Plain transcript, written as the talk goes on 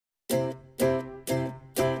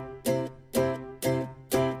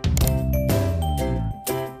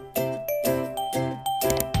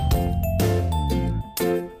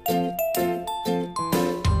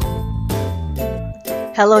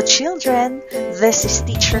Hello children, this is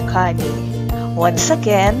Teacher Connie. Once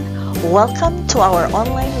again, welcome to our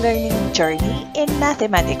online learning journey in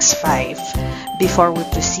Mathematics 5. Before we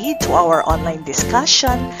proceed to our online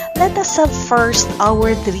discussion, let us have first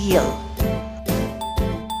our drill.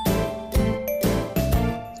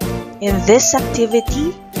 In this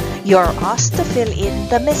activity, you're asked to fill in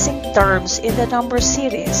the missing terms in the number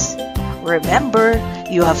series. Remember,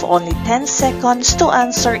 you have only 10 seconds to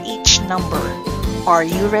answer each number. Are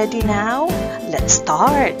you ready now? Let's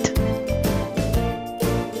start!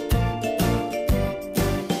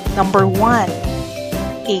 Number 1.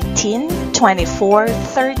 18, 24,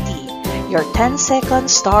 30. Your 10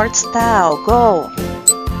 seconds starts now. Go!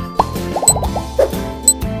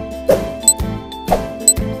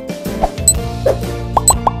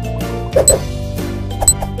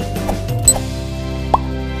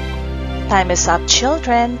 Time is up,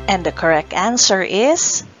 children, and the correct answer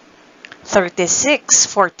is 36,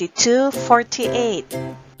 42, 48.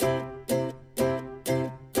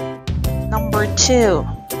 Number 2.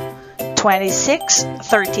 26,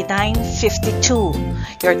 39, 52.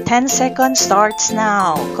 Your 10 seconds starts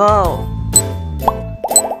now. Go!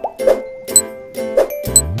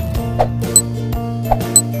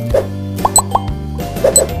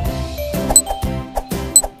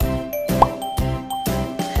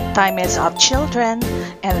 Time is up, children,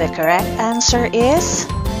 and the correct answer is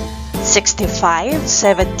 65,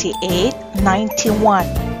 78, 91.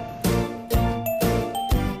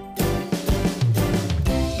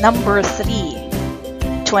 Number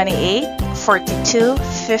 3. 28, 42,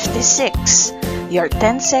 56. Your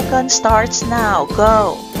 10 seconds starts now.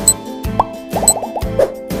 Go!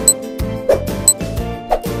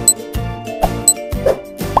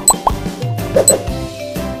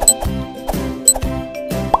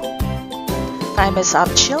 Time is up,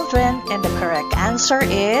 children, and the correct answer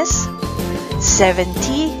is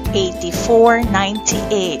 70, 84,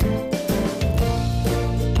 98.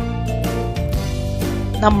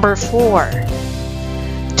 Number 4.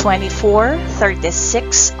 24,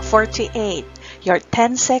 36, 48. Your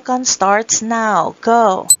 10 seconds starts now.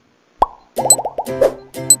 Go!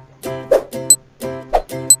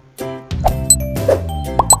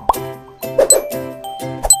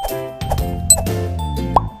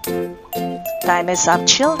 Time is up,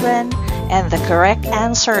 children, and the correct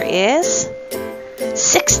answer is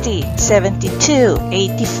 60, 72,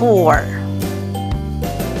 84.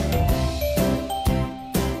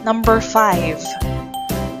 Number 5.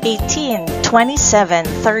 18, 27,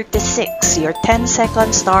 36. Your 10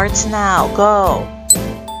 seconds starts now. Go!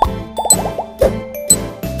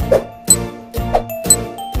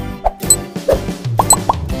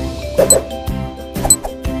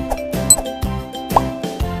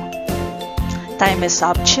 Time is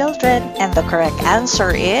up, children, and the correct answer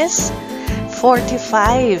is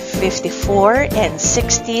 45, 54, and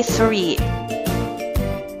 63.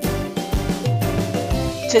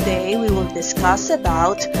 Today, we will discuss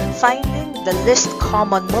about finding the least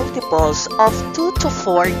common multiples of 2 to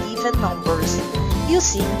 4 even numbers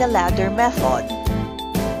using the ladder method.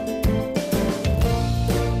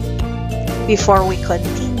 Before we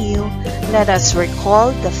continue, let us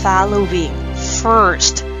recall the following.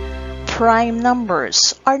 First, prime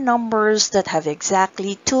numbers are numbers that have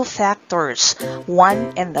exactly two factors,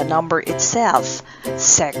 1 and the number itself.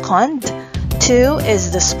 Second, 2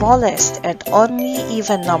 is the smallest and only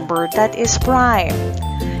even number that is prime.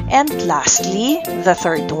 And lastly, the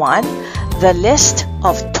third one, the list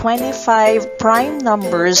of 25 prime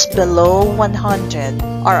numbers below 100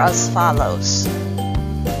 are as follows.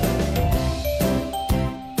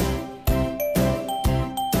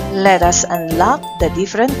 Let us unlock the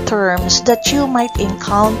different terms that you might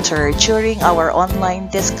encounter during our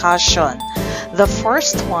online discussion. The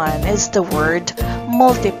first one is the word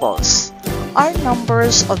multiples. Are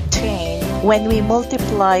numbers obtained when we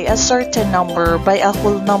multiply a certain number by a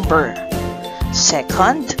whole number.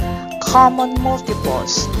 Second, common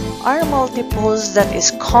multiples are multiples that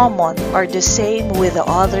is common or the same with the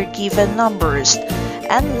other given numbers.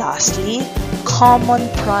 And lastly, common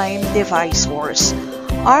prime divisors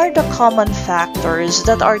are the common factors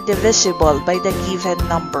that are divisible by the given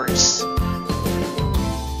numbers.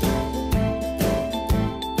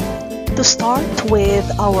 To start with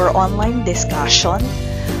our online discussion,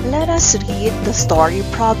 let us read the story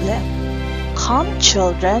problem. Come,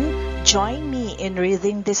 children, join me in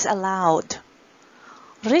reading this aloud.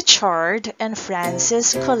 Richard and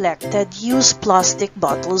Francis collected used plastic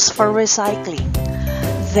bottles for recycling.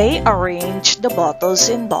 They arranged the bottles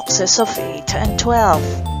in boxes of 8 and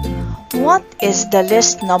 12. What is the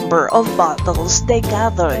least number of bottles they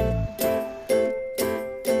gathered?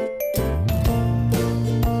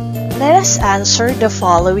 us answer the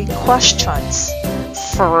following questions.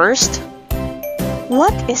 First,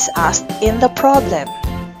 what is asked in the problem?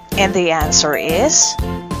 And the answer is,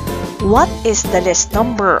 what is the least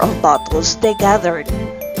number of bottles they gathered?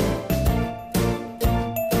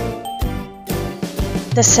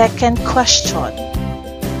 The second question,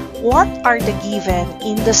 what are the given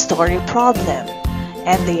in the story problem?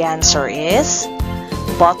 And the answer is,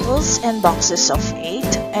 bottles and boxes of 8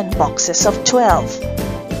 and boxes of 12.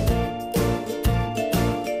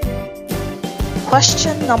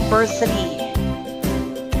 Question number 3.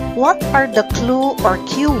 What are the clue or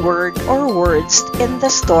keyword or words in the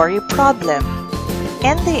story problem?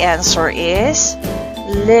 And the answer is,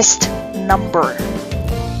 list number.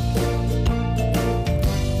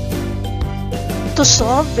 To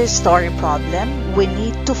solve this story problem, we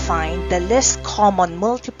need to find the least common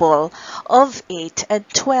multiple of 8 and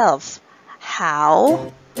 12.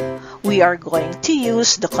 How? We are going to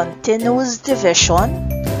use the continuous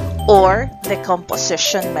division, or the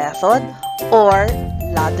composition method, or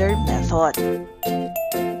ladder method.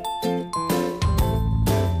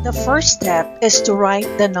 The first step is to write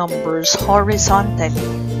the numbers horizontally.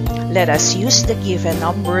 Let us use the given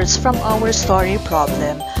numbers from our story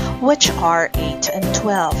problem, which are 8 and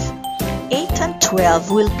 12. 8 and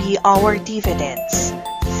 12 will be our dividends.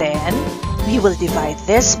 Then, we will divide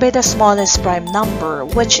this by the smallest prime number,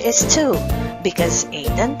 which is 2, because 8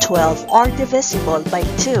 and 12 are divisible by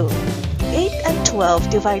 2. 8 and 12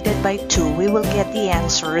 divided by 2, we will get the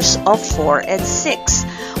answers of 4 and 6.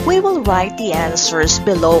 We will write the answers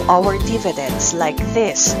below our dividends like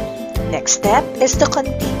this. Next step is to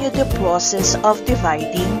continue the process of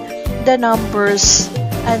dividing the numbers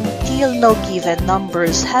until no given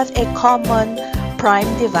numbers have a common prime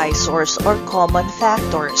divisors or common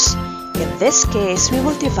factors. In this case, we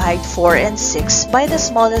will divide 4 and 6 by the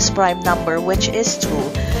smallest prime number, which is 2,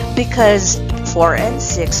 because 4 and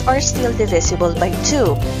 6 are still divisible by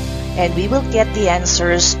 2, and we will get the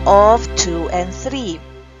answers of 2 and 3.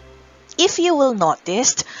 If you will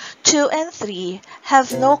notice, 2 and 3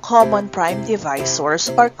 have no common prime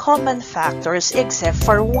divisors or common factors except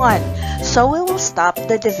for 1, so we will stop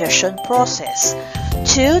the division process.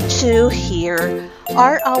 2 here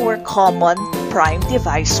are our common prime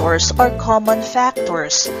divisors or common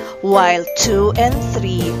factors, while 2 and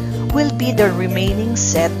 3 will be the remaining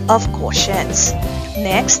set of quotients.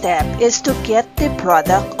 Next step is to get the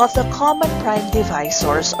product of the common prime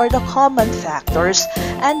divisors or the common factors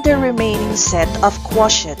and the remaining set of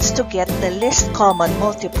quotients to get the least common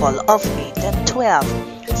multiple of 8 and 12.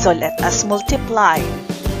 So let us multiply.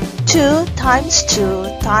 2 times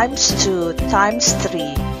 2 times 2 times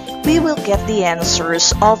 3. We will get the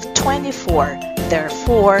answers of 24.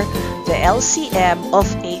 Therefore, the LCM of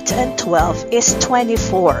 8 and 12 is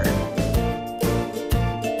 24.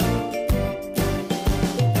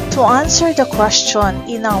 To answer the question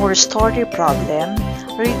in our story problem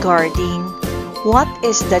regarding what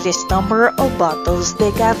is the least number of bottles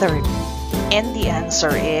they gathered, and the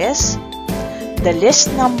answer is, the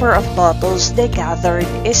least number of bottles they gathered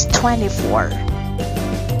is 24.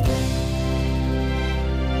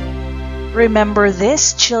 Remember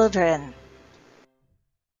this, children.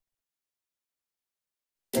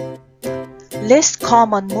 Least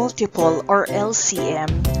common multiple, or LCM,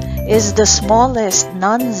 is the smallest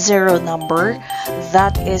non-zero number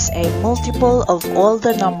that is a multiple of all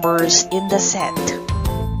the numbers in the set.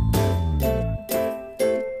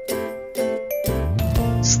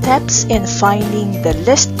 Steps in finding the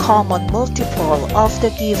least common multiple of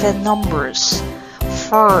the given numbers.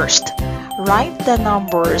 First, write the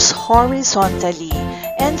numbers horizontally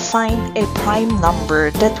and find a prime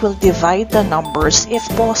number that will divide the numbers if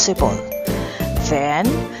possible. Then,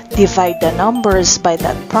 divide the numbers by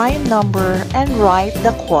that prime number and write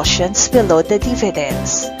the quotients below the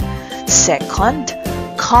dividends. Second,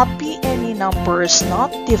 copy any numbers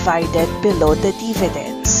not divided below the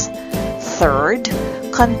dividends. Third,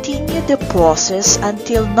 continue the process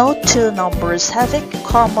until no two numbers have a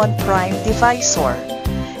common prime divisor.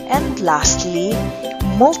 And lastly,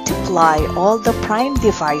 multiply all the prime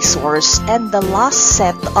divisors and the last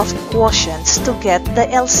set of quotients to get the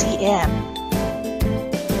LCM.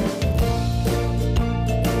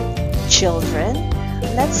 Children,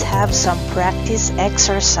 let's have some practice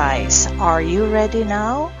exercise. Are you ready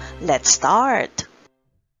now? Let's start.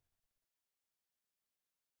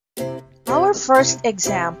 Our first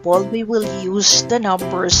example, we will use the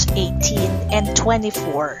numbers 18 and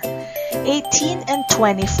 24. 18 and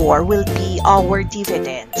 24 will be our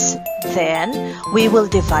dividends. Then, we will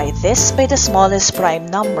divide this by the smallest prime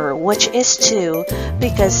number, which is 2,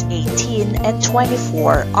 because 18 and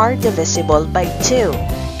 24 are divisible by 2.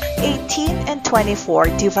 18 and 24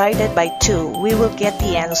 divided by 2, we will get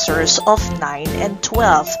the answers of 9 and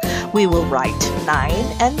 12. We will write 9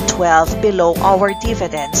 and 12 below our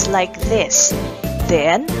dividends like this.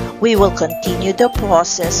 Then, we will continue the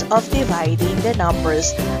process of dividing the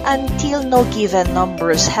numbers until no given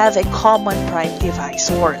numbers have a common prime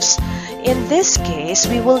divisors. In this case,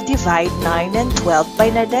 we will divide 9 and 12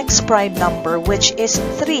 by the next prime number, which is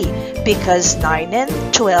 3, because 9 and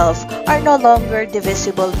 12 are no longer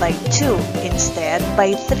divisible by 2, instead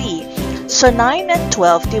by 3. So 9 and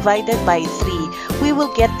 12 divided by 3, we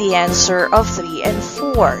will get the answer of 3 and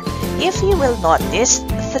 4. If you will notice,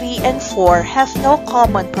 3 and 4 have no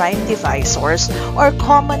common prime divisors or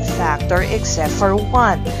common factor except for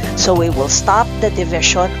 1. So we will stop the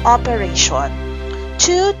division operation.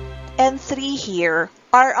 2 and 3 here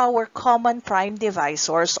are our common prime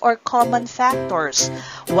divisors or common factors,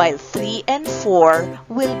 while 3 and 4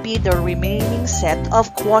 will be the remaining set of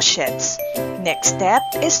quotients. Next step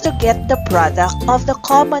is to get the product of the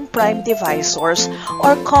common prime divisors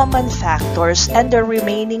or common factors and the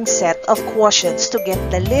remaining set of quotients to get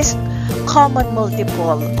the least common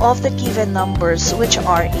multiple of the given numbers, which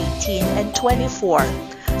are 18 and 24.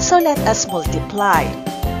 So let us multiply.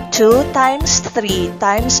 2 times 3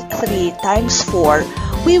 times 3 times 4,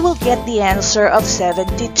 we will get the answer of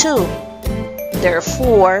 72.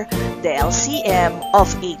 Therefore, the LCM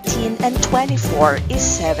of 18 and 24 is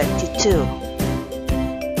 72.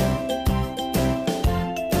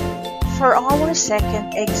 For our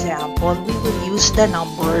second example, we will use the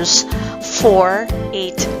numbers 4,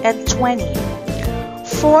 8, and 20.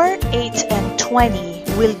 4, 8, and 20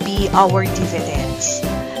 will be our dividends.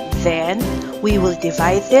 Then, we will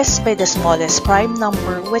divide this by the smallest prime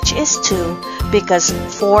number, which is 2, because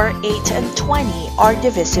 4, 8, and 20 are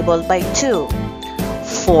divisible by 2.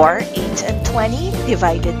 4, 8, and 20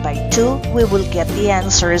 divided by 2, we will get the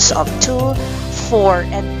answers of 2, 4,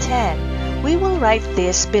 and 10. We will write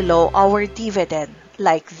this below our dividend,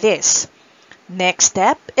 like this. Next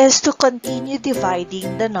step is to continue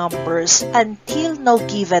dividing the numbers until no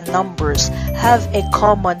given numbers have a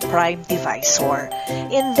common prime divisor.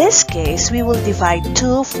 In this case, we will divide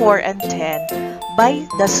 2, 4, and 10 by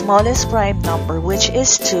the smallest prime number, which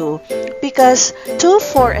is 2, because 2,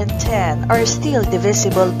 4, and 10 are still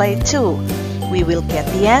divisible by 2. We will get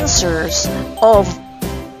the answers of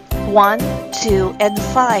 1, 2, and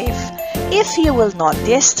 5. If you will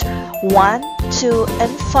notice, 1, 2,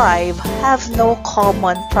 and 5 have no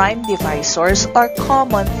common prime divisors or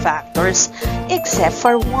common factors except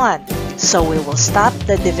for 1. So we will stop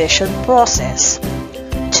the division process.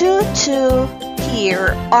 2, 2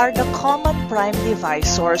 here are the common prime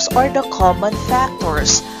divisors or the common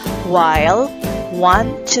factors, while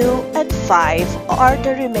 1, 2, and 5 are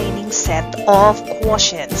the remaining set of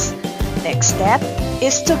quotients. Next step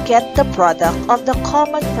is to get the product of the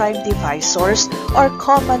common prime divisors or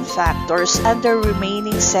common factors and the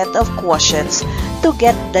remaining set of quotients to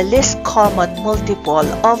get the least common multiple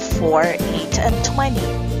of 4, 8, and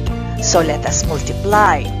 20. So let us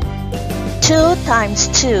multiply. 2 times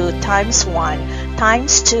 2 times 1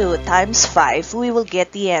 times 2 times 5, we will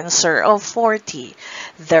get the answer of 40.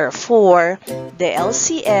 Therefore, the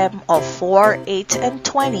LCM of 4, 8, and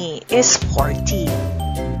 20 is 40.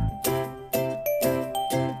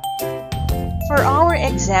 For our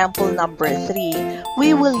example number 3,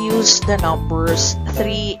 we will use the numbers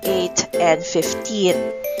 3, 8, and 15.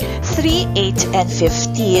 3, 8, and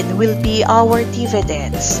 15 will be our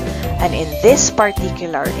dividends. And in this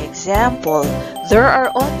particular example, there are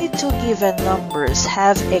only two given numbers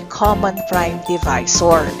have a common prime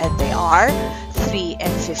divisor, and they are 3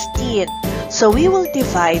 and 15. So we will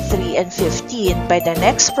divide 3 and 15 by the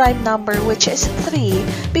next prime number, which is 3,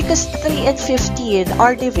 because 3 and 15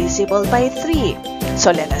 are divisible by 3.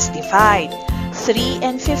 So let us divide. 3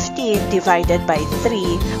 and 15 divided by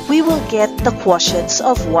 3, we will get the quotients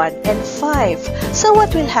of 1 and 5. So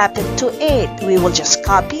what will happen to 8? We will just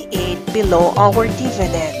copy 8 below our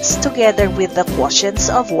dividends together with the quotients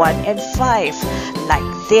of 1 and 5,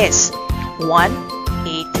 like this. 1,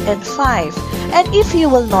 8, and 5. And if you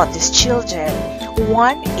will notice, children,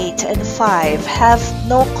 1, 8, and 5 have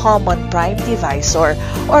no common prime divisor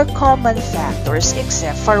or common factors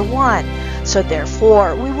except for 1. So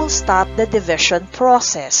therefore, we will stop the division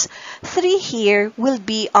process. 3 here will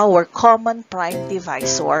be our common prime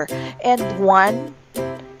divisor, and 1,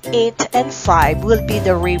 8, and 5 will be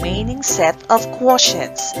the remaining set of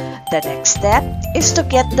quotients. The next step is to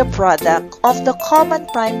get the product of the common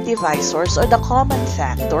prime divisors or the common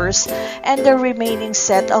factors and the remaining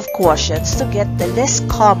set of quotients to get the least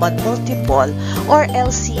common multiple or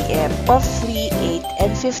LCM of 3, 8,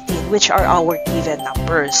 and 15, which are our even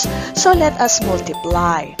numbers. So let us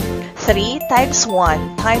multiply. 3 times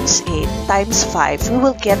 1 times 8 times 5, we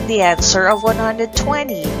will get the answer of 120.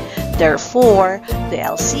 Therefore, the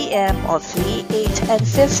LCM of 3, 8, and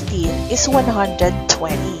 15 is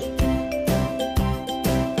 120.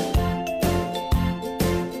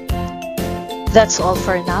 That's all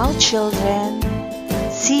for now, children.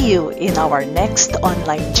 See you in our next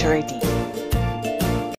online journey.